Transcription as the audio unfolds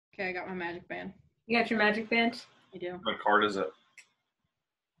Okay, I got my magic band. You got your magic band? I do. What card is it?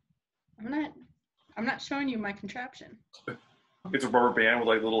 I'm not showing you my contraption. It's a rubber band with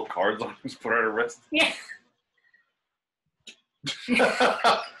like little cards on it. Just put it on her wrist. Yeah.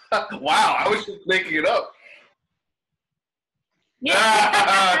 Wow, I was just making it up.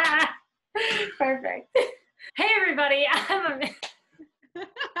 Yeah. Perfect. Hey everybody, I'm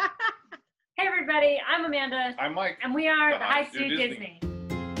Amanda. I'm Mike. And we are the Hi, Stu Disney.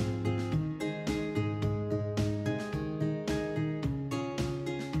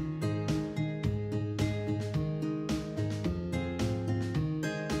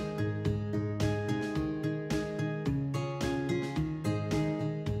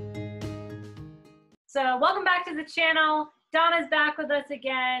 So welcome back to the channel. Donna's back with us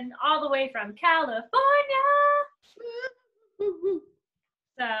again, all the way from California.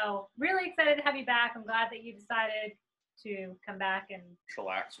 So really excited to have you back. I'm glad that you decided to come back and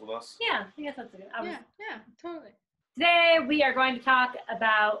Chillax with us. yeah, I guess that's good. Yeah, totally. Today we are going to talk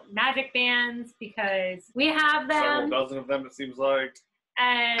about magic bands because we have them. Several dozen of them, it seems like.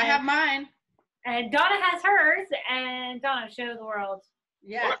 And I have mine. And Donna has hers. And Donna, show the world.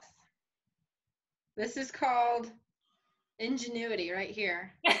 Yes. What? This is called Ingenuity right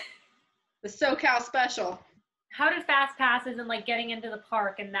here. The SoCal special. How did fast passes and like getting into the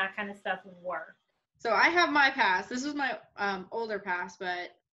park and that kind of stuff work? So I have my pass. This was my older pass,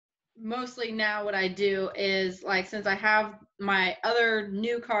 but mostly now what I do is, like, since I have my other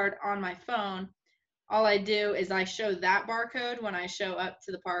new card on my phone, all I do is I show that barcode when I show up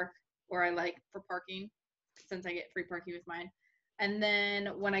to the park, or I like for parking, since I get free parking with mine. And then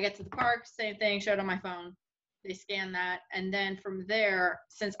when I get to the park, same thing, show it on my phone. They scan that. And then from there,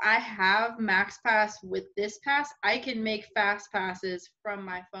 since I have Max Pass with this pass, I can make fast passes from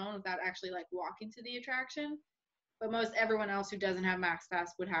my phone without actually like walking to the attraction. But most everyone else who doesn't have Max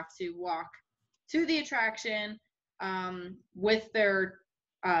Pass would have to walk to the attraction with their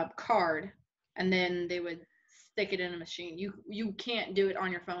card, and then they would stick it in a machine. You can't do it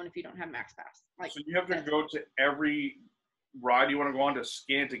on your phone if you don't have Max Pass. Like, so you have to go to every ride you want to go on to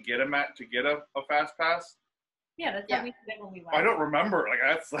scan to get a fast pass? Yeah, that's what we did when we went. I don't remember. Like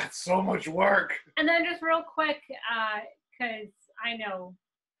that's so much work. And then just real quick, because I know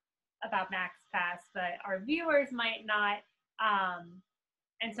about Max Pass, but our viewers might not.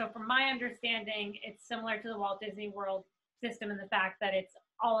 And so from my understanding, it's similar to the Walt Disney World system in the fact that it's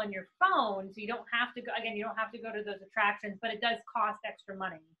all on your phone. So you don't have to go, again, you don't have to go to those attractions, but it does cost extra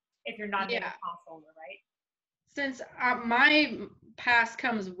money if you're not getting a pass holder, right? Since my pass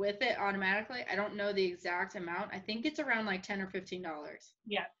comes with it automatically, I don't know the exact amount. I think it's around like $10 or $15.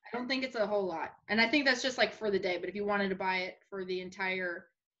 Yeah. I don't think it's a whole lot. And I think that's just like for the day. But if you wanted to buy it for the entire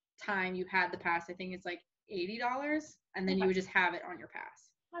time you had the pass, I think it's like $80. And then you would just have it on your pass.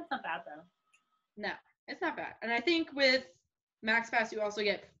 That's not bad though. No, it's not bad. And I think with Max Pass, you also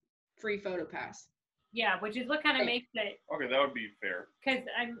get free photo pass. Yeah, which is what kind of makes it. Okay, that would be fair. Because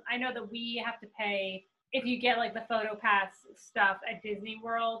I know that we have to pay. If you get like the photo pass stuff at Disney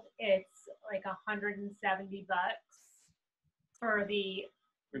World, it's like $170 for the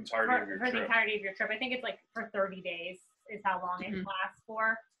entirety of your trip. I think it's like for 30 days is how long it lasts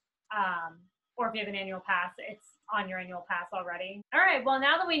for. Or if you have an annual pass, it's on your annual pass already. All right, well,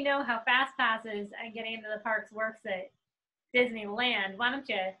 now that we know how fast passes and getting into the parks works at Disneyland, why don't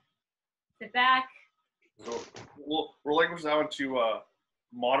you sit back? So we'll relinquish that one to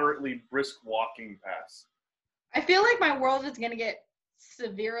moderately brisk walking pass. I feel like my world is going to get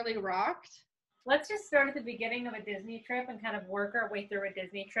severely rocked. Let's just start at the beginning of a Disney trip and kind of work our way through a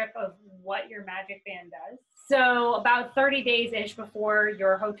Disney trip of what your magic band does. So about 30 days-ish before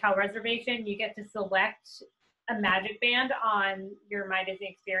your hotel reservation, you get to select a magic band on your My Disney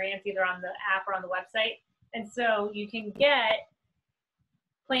experience, either on the app or on the website. And so you can get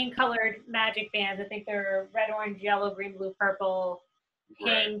plain colored magic bands. I think they're red, orange, yellow, green, blue, purple,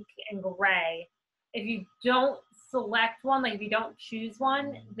 pink, and gray. If you don't select one, like if you don't choose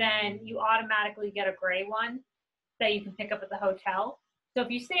one, then you automatically get a gray one that you can pick up at the hotel. So if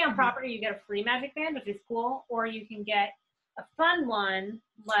you stay on property, you get a free magic band, which is cool, or you can get a fun one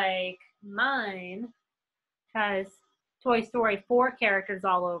like mine, has Toy Story 4 characters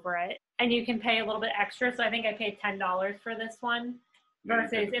all over it, and you can pay a little bit extra. So I think I paid $10 for this one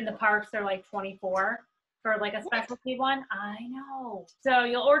versus in the parks they're like $24 for like a specialty one. I know. So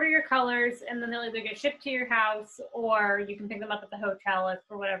you'll order your colors and then they'll either get shipped to your house or you can pick them up at the hotel if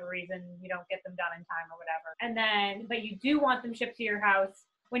for whatever reason you don't get them done in time or whatever. And then, but you do want them shipped to your house.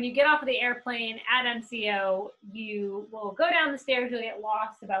 When you get off of the airplane at MCO, you will go down the stairs, you'll get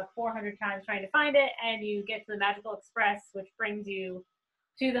lost about 400 times trying to find it, and you get to the Magical Express, which brings you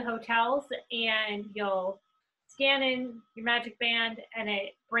to the hotels, and you'll scan in your Magic Band, and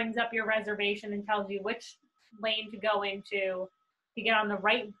it brings up your reservation and tells you which lane to go into to get on the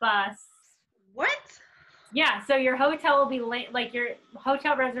right bus. What? Yeah, so your hotel will be linked, like your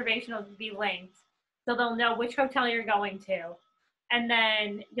hotel reservation will be linked, so they'll know which hotel you're going to. And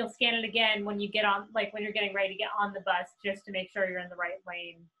then you'll scan it again when you get on, like when you're getting ready to get on the bus, just to make sure you're in the right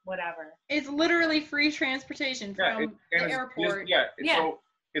lane, whatever. It's literally free transportation from the airport. So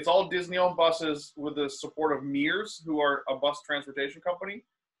it's all Disney-owned buses with the support of Mears, who are a bus transportation company.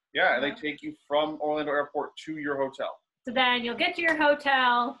 Yeah, and they take you from Orlando Airport to your hotel. So then you'll get to your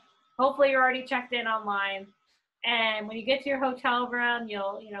hotel. Hopefully you're already checked in online. And when you get to your hotel room,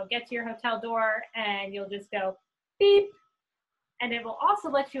 you'll get to your hotel door, and you'll just go beep, and it will also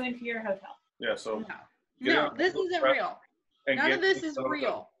let you into your hotel. Yeah, so no, this isn't real. None of this is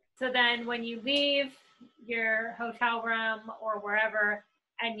real. So then when you leave your hotel room or wherever,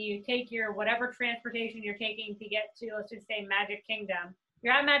 and you take your whatever transportation you're taking to get to, let's just say, Magic Kingdom.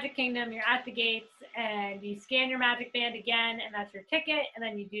 You're at Magic Kingdom, you're at the gates, and you scan your Magic Band again, and that's your ticket, and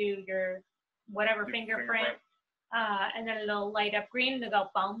then you do your whatever fingerprint. And then it'll light up green, and it'll go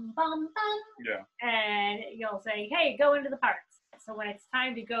bum, bum, bum. Yeah. And you'll say, hey, go into the parks. So when it's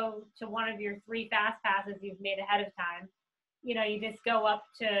time to go to one of your 3 fast passes you've made ahead of time, you just go up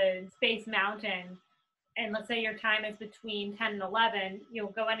to Space Mountain, and let's say your time is between 10 and 11. You'll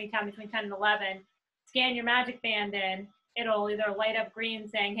go anytime between 10 and 11, scan your Magic Band in. It'll either light up green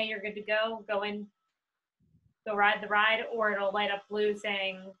saying, hey, you're good to go in, go ride the ride, or it'll light up blue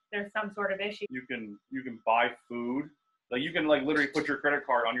saying there's some sort of issue. You can buy food. Like you can literally put your credit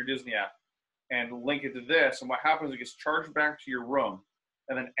card on your Disney app and link it to this, and what happens is it gets charged back to your room,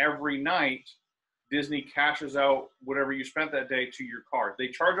 and then every night Disney cashes out whatever you spent that day to your card. They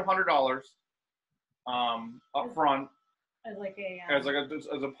charge $100 up front as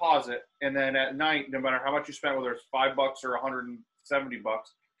a deposit, and then at night, no matter how much you spent, whether it's $5 or $170,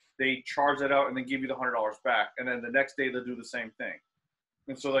 they charge that out and then give you the $100 back, and then the next day they'll do the same thing.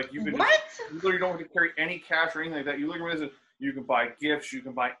 And so you can you literally don't have to carry any cash or anything like that. You literally you can buy gifts, you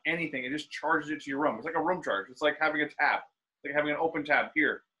can buy anything. It just charges it to your room. It's like a room charge. It's like having a tab, like having an open tab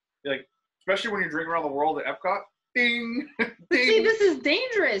here. Especially when you're drinking around the world at Epcot. Ding, ding. See, this is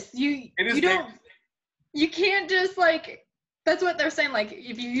dangerous. You can't just that's what they're saying. Like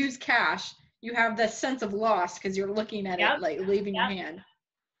if you use cash, you have this sense of loss because you're looking at it leaving your hand.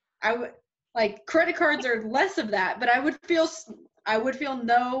 I would credit cards are less of that, but I would feel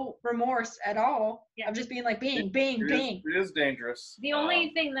no remorse at all. Yeah. Of just being bing. It is dangerous. The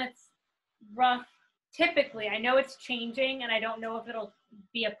only thing that's rough, typically, I know it's changing, and I don't know if it'll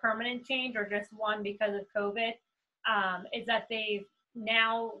be a permanent change or just one because of COVID, is that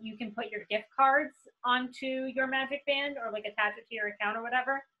now you can put your gift cards onto your Magic Band or attach it to your account or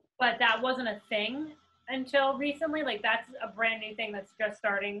whatever, but that wasn't a thing until recently. That's a brand new thing that's just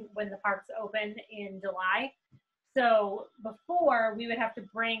starting when the parks open in July. So before, we would have to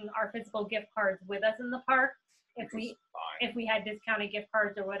bring our physical gift cards with us in the park if we had discounted gift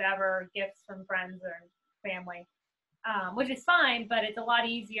cards or whatever, gifts from friends or family, which is fine, but it's a lot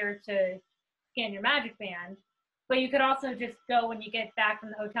easier to scan your Magic Band. But you could also just go when you get back from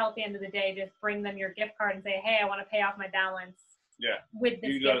the hotel at the end of the day, just bring them your gift card and say, hey, I want to pay off my balance. Yeah. With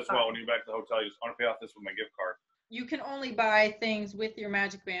this you do that as well when you get back to the hotel. You just want to pay off this with my gift card. You can only buy things with your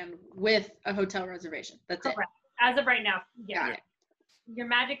Magic Band with a hotel reservation. That's correct. It. As of right now, yeah. Got it. Your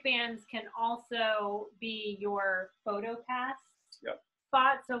Magic Bands can also be your photo pass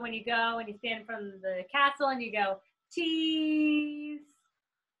spot. So when you go and you stand in front of the castle and you go, cheese,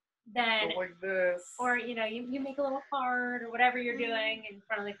 then go like this. Or you make a little card or whatever you're doing in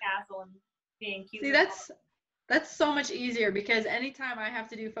front of the castle and being cute. See, that's so much easier because anytime I have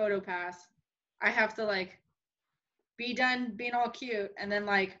to do photo pass, I have to be done being all cute and then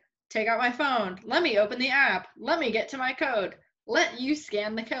take out my phone. Let me open the app. Let me get to my code. Let you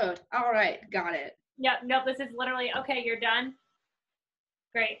scan the code. All right, got it. Yep, nope, this is literally, okay, you're done.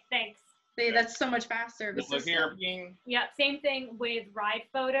 Great, thanks. See, that's so much faster. Just look here. Yep, same thing with ride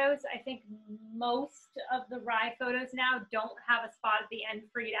photos. I think most of the ride photos now don't have a spot at the end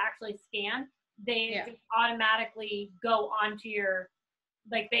for you to actually scan. They just automatically go onto your,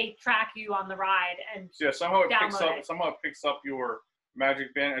 they track you on the ride and somehow it picks up your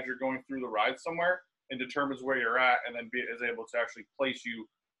Magic Band as you're going through the ride somewhere and determines where you're at, and then is able to actually place you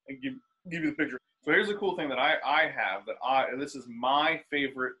and give you the picture. So here's the cool thing that I have this is my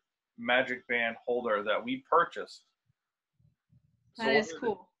favorite Magic Band holder that we purchased. That is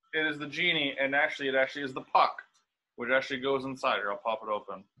cool. It is the genie, and it actually is the puck, which actually goes inside here. I'll pop it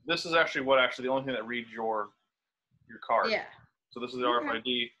open. This is actually the only thing that reads your card. Yeah. So this is the Okay.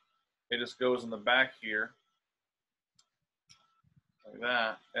 RFID. It just goes in the back here, like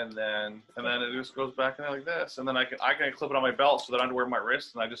that, and then it just goes back in there like this, and then I can clip it on my belt so that I don't have to wear my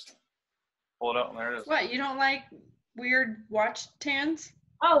wrist, and I just pull it out, and there it is. What, you don't like weird watch tans?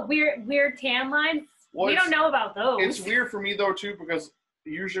 Oh, weird tan lines. Well, we don't know about those. It's weird for me though too, because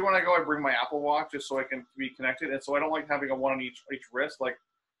usually when I go, I bring my Apple Watch just so I can be connected, and so I don't like having a one on each wrist. Like,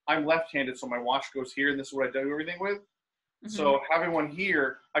 I'm left-handed, so my watch goes here, and this is what I do everything with. Mm-hmm. So having one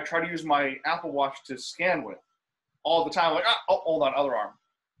here, I try to use my Apple Watch to scan with all the time. Like, oh, hold on, other arm.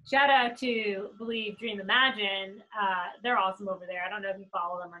 Shout out to Believe, Dream, Imagine. They're awesome over there. I don't know if you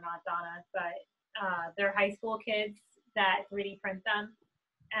follow them or not, Donna, but they're high school kids that 3D print them,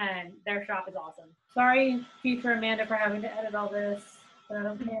 and their shop is awesome. Sorry, future Amanda, for having to edit all this, but I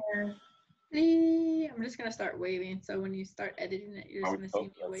don't care. I'm just going to start waving, so when you start editing it, you're just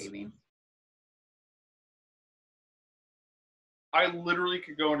going to see me waving. I literally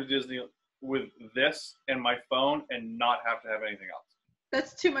could go into Disney with this and my phone and not have to have anything else.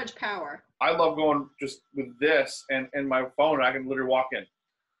 That's too much power. I love going just with this and my phone, and I can literally walk in.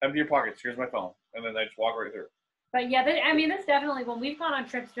 Empty your pockets, here's my phone, and then I just walk right through. But yeah, that's definitely, when we've gone on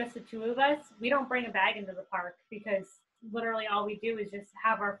trips just the two of us, we don't bring a bag into the park because literally all we do is just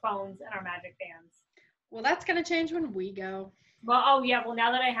have our phones and our magic bands. Well, that's going to change when we go. Well,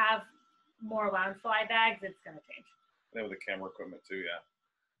 now that I have more Loungefly bags, it's going to change. And with the camera equipment too, yeah.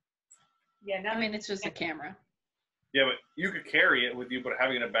 Yeah, I mean, it's just a camera. Yeah, but you could carry it with you, but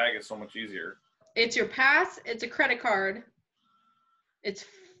having it in a bag is so much easier. It's your pass. It's a credit card. It's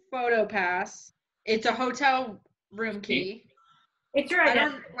photo pass. It's a hotel room key. It's your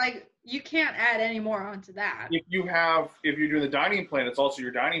identity. You can't add any more onto that. If you're doing the dining plan, it's also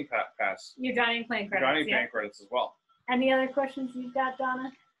your dining pass. Your dining plan credits. Your dining plan credits as well. Any other questions you've got,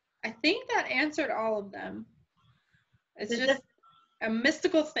 Donna? I think that answered all of them. It's just a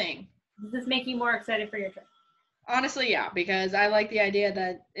mystical thing. Does this make you more excited for your trip? Honestly, yeah, because I like the idea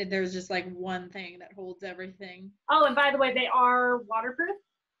that there's just like one thing that holds everything. Oh, and by the way, they are waterproof.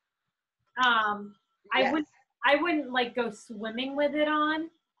 Yes. I wouldn't like go swimming with it on,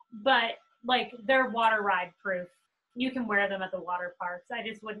 but like they're water ride proof. You can wear them at the water parks. I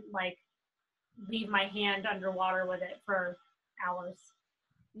just wouldn't like leave my hand underwater with it for hours.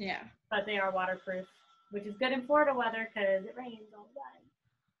 Yeah. But they are waterproof, which is good in Florida weather because it rains all the time.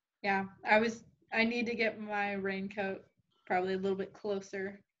 Yeah, I need to get my raincoat probably a little bit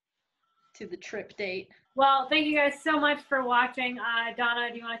closer to the trip date. Well, thank you guys so much for watching.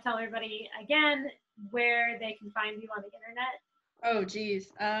 Donna, do you want to tell everybody again where they can find you on the internet? Oh,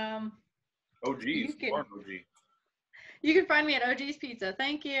 geez. You can find me at OG's Pizza.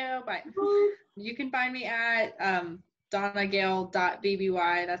 Thank you. Bye. You can find me at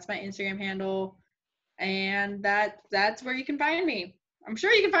donnagale.bby. That's my Instagram handle. And that's where you can find me. I'm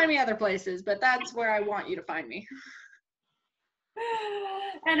sure you can find me other places, but that's where I want you to find me.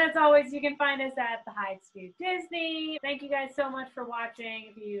 And as always, you can find us at thehydesdodisney. Thank you guys so much for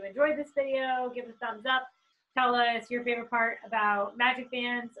watching. If you enjoyed this video, give it a thumbs up. Tell us your favorite part about magic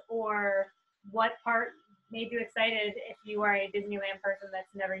bands, or what part made you excited if you are a Disneyland person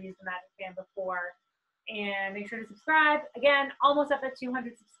that's never used a magic band before. And make sure to subscribe. Again, almost at the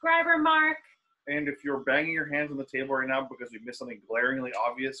 200 subscriber mark. And if you're banging your hands on the table right now because we missed something glaringly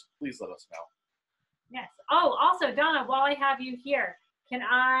obvious, please let us know. Yes. Oh, also, Donna, while I have you here, can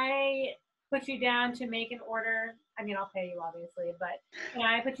I put you down to make an order? I mean, I'll pay you, obviously, but can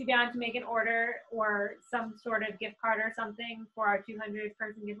I put you down to make an order or some sort of gift card or something for our 200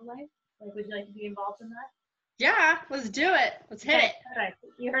 person giveaway? Like, would you like to be involved in that? Yeah, let's do it. Let's hit it. Okay.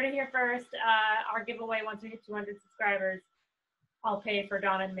 You heard it here first. Our giveaway, once we hit 200 subscribers, I'll pay for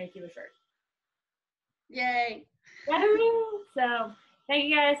Donna to make you a shirt. Yay. Yahoo! So, thank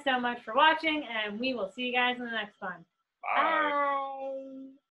you guys so much for watching, and we will see you guys in the next one. Bye.